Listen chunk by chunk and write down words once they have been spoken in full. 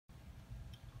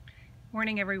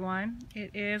Morning, everyone.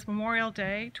 It is Memorial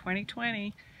Day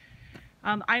 2020.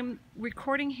 I'm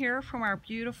recording here from our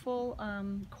beautiful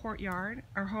courtyard,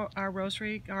 our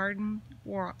Rosary Garden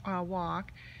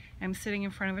walk. I'm sitting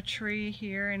in front of a tree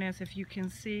here, and as if you can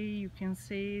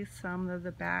see some of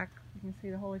the back. You can see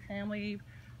the Holy Family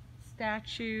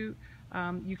statue.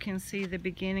 You can see the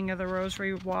beginning of the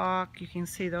Rosary Walk. You can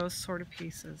see those sort of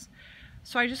pieces.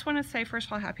 So I just want to say, first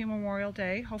of all, happy Memorial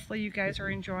Day. Hopefully you guys are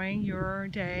enjoying your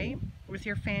day with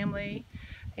your family,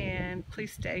 and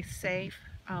please stay safe.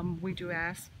 We do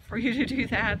ask for you to do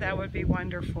that. That would be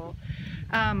wonderful.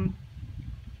 Kind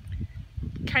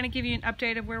of give you an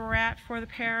update of where we're at for the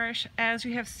parish. As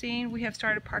you have seen, we have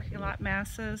started parking lot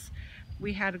masses.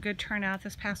 We had a good turnout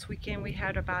this past weekend. We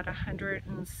had about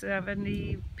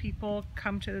 170 people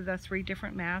come to the 3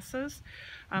 different masses.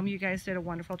 You guys did a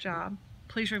wonderful job.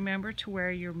 Please remember to wear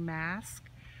your mask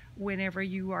whenever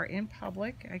you are in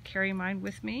public. I carry mine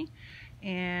with me,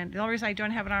 and the only reason I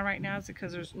don't have it on right now is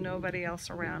because there's nobody else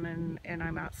around and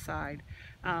I'm outside.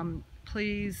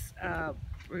 Please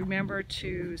remember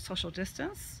to social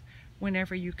distance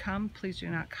whenever you come. Please do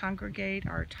not congregate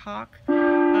or talk.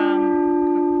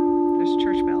 There's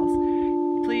church bells.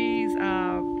 Please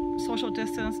social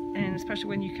distance, and especially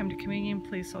when you come to communion,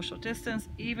 please social distance.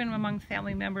 Even among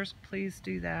family members, please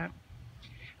do that.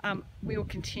 We will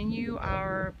continue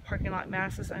our parking lot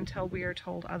masses until we are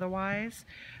told otherwise.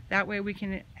 That way we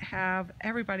can have,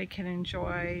 everybody can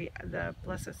enjoy the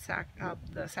blessed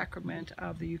the sacrament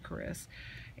of the Eucharist.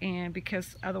 And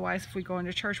because otherwise, if we go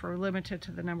into church, we're limited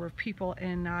to the number of people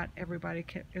and not everybody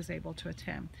is able to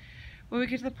attend. When we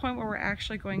get to the point where we're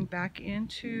actually going back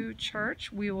into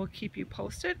church, we will keep you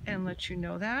posted and let you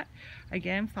know that.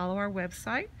 Again, follow our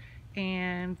website,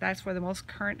 and that's where the most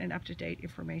current and up-to-date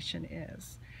information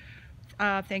is.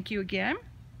 Thank you again.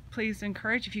 Please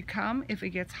encourage, if you come, if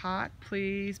it gets hot,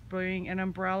 please bring an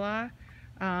umbrella,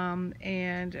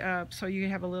 so you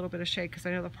have a little bit of shade, because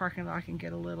I know the parking lot can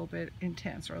get a little bit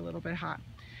intense or a little bit hot.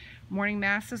 Morning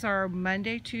masses are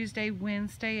Monday, Tuesday,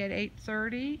 Wednesday at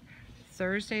 8:30,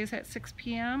 Thursdays at 6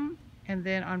 p.m., and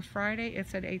then on Friday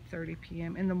it's at 8:30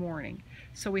 p.m. in the morning.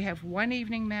 So we have one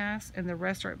evening mass, and the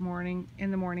rest are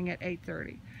in the morning at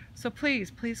 8:30. So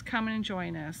please come and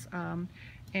join us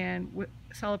and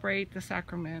celebrate the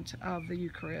sacrament of the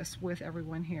Eucharist with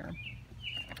everyone here.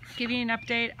 Give you an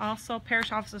update. Also,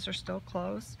 parish offices are still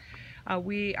closed.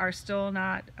 We are still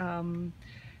not.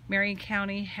 Marion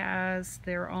County has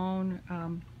their own.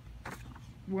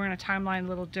 We're in a timeline a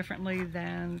little differently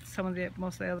than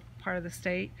most of the other part of the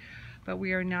state, but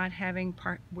we are not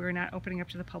we're not opening up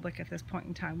to the public at this point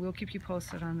in time. We'll keep you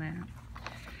posted on that.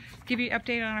 Give you an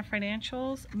update on our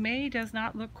financials. May does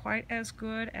not look quite as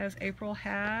good as April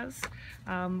has.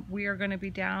 We are going to be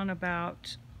down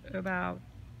about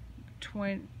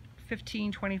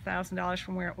 $20,000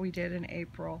 from where we did in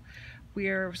April.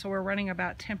 We're running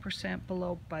about 10%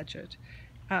 below budget.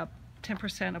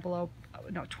 20%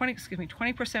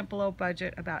 below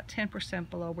budget, about 10%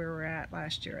 below where we were at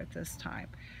last year at this time.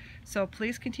 So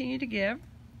please continue to give.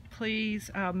 Please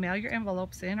mail your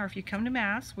envelopes in, or if you come to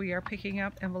Mass, we are picking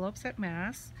up envelopes at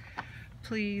Mass.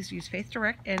 Please use Faith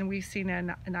Direct, and we've seen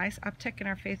a nice uptick in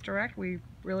our Faith Direct. We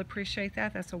really appreciate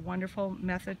that. That's a wonderful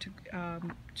method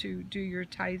to do your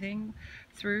tithing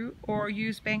through, or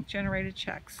use bank generated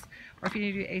checks, or if you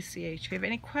need to do ACH. If you have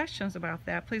any questions about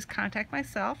that, please contact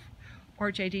myself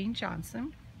or Jadine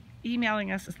Johnson.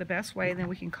 Emailing us is the best way, then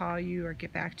we can call you or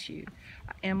get back to you.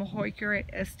 Meg Horcher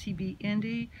at STB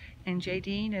Indy, and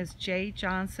Jadine is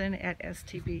jjohnson at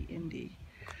STB Indy.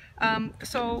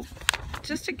 So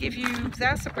just to give you,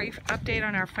 that's a brief update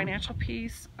on our financial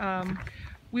piece.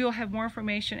 We will have more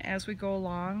information as we go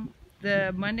along.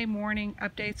 The Monday morning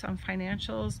updates on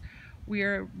financials, we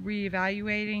are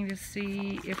reevaluating to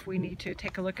see if we need to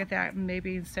take a look at that, and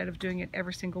maybe instead of doing it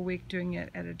every single week, doing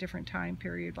it at a different time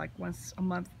period, like once a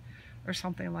month or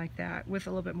something like that, with a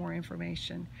little bit more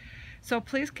information. So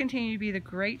please continue to be the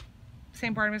great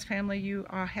St. Barnabas family you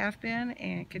have been,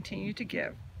 and continue to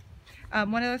give.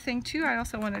 One other thing too, I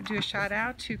also want to do a shout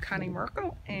out to Connie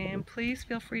Merkel, and please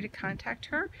feel free to contact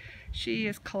her. She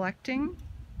is collecting.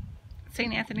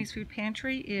 St. Anthony's Food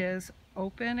Pantry is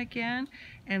open again,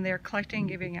 and they're collecting and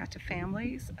giving out to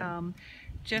families.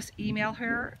 Just email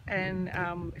her, and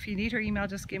if you need her email,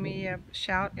 just give me a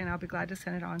shout and I'll be glad to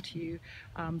send it on to you.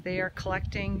 They are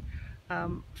collecting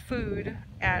food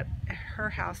at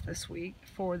her house this week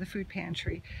for the food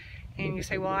pantry. And you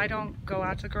say, well, I don't go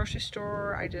out to the grocery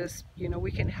store, I just,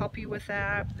 we can help you with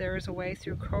that. There is a way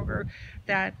through Kroger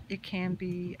that it can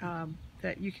be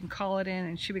that you can call it in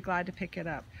and she'll be glad to pick it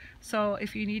up. So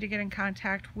if you need to get in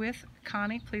contact with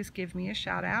Connie, please give me a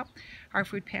shout out. Our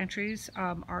food pantries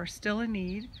are still in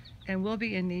need and will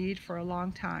be in need for a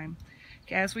long time.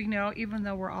 As we know, even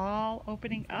though we're all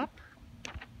opening up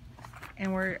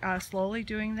and we're slowly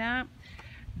doing that,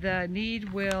 the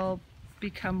need will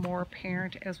become more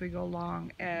apparent as we go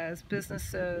along, as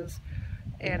businesses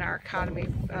and our economy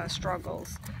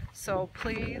struggles. So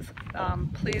please,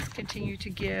 please continue to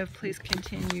give. Please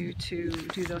continue to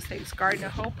do those things. Garden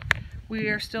of Hope, we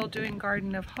are still doing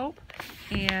Garden of Hope,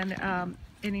 and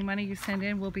any money you send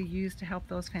in will be used to help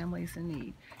those families in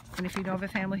need. And if you know of a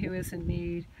family who is in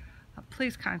need,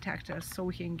 please contact us so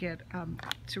we can get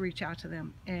to reach out to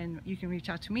them. And you can reach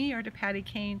out to me or to Patty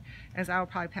Kane, as I will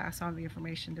probably pass on the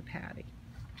information to Patty.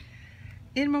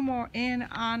 In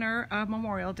honor of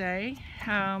Memorial Day,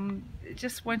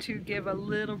 just want to give a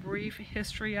little brief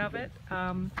history of it.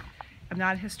 I'm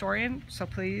not a historian, so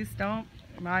please don't.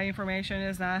 My information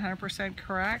is not 100%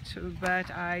 correct, but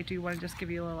I do want to just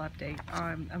give you a little update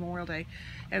on Memorial Day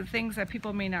and things that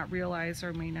people may not realize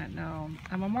or may not know.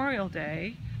 Memorial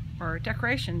Day, or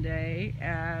Decoration Day,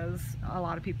 as a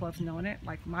lot of people have known it,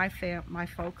 like my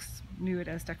folks knew it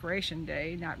as Decoration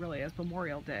Day, not really as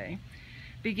Memorial Day,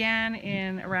 began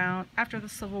in around after the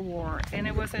Civil War, and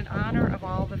it was in honor of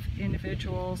all the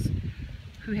individuals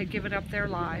who had given up their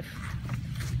life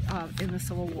in the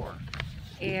Civil War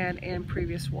and in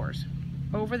previous wars.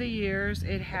 Over the years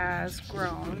it has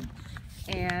grown,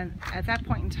 and at that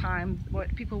point in time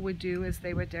what people would do is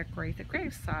they would decorate the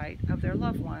gravesite of their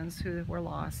loved ones who were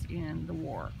lost in the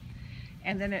war.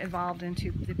 And then it evolved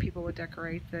into the people would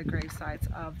decorate the gravesites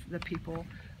of the people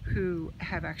who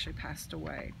have actually passed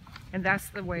away. And that's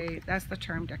the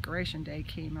term Decoration Day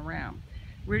came around.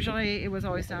 Originally, it was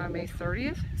always done on May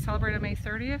 30th, celebrated on May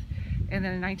 30th, and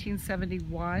then in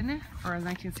 1971 or in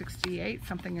 1968,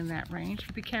 something in that range,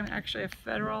 it became actually a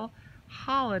federal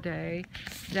holiday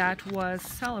that was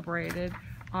celebrated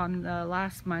on the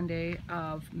last Monday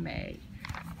of May.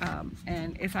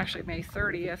 And it's actually May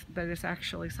 30th, but it's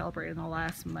actually celebrated on the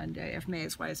last Monday of May.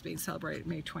 Is why it's being celebrated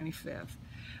May 25th.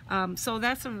 So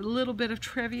that's a little bit of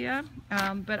trivia,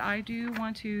 but I do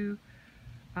want to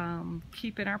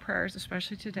keep in our prayers,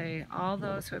 especially today, all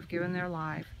those who have given their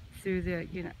life through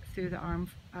the armed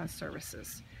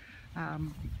services.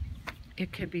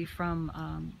 It could be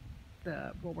from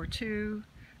the World War II,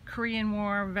 Korean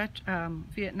War,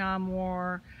 Vietnam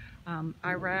War,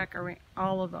 Iraq,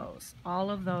 all of those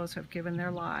who have given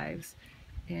their lives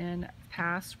in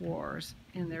past wars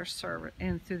in their service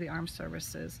and through the armed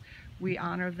services. We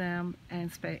honor them and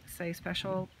say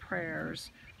special prayers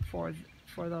for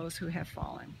those who have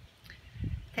fallen.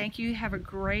 Thank you. Have a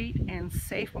great and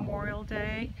safe Memorial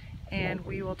Day, and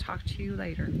we will talk to you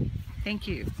later. Thank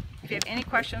you. If you have any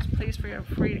questions, please feel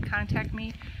free to contact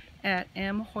me at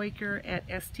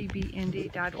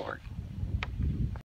mhoiker@stbnd.org.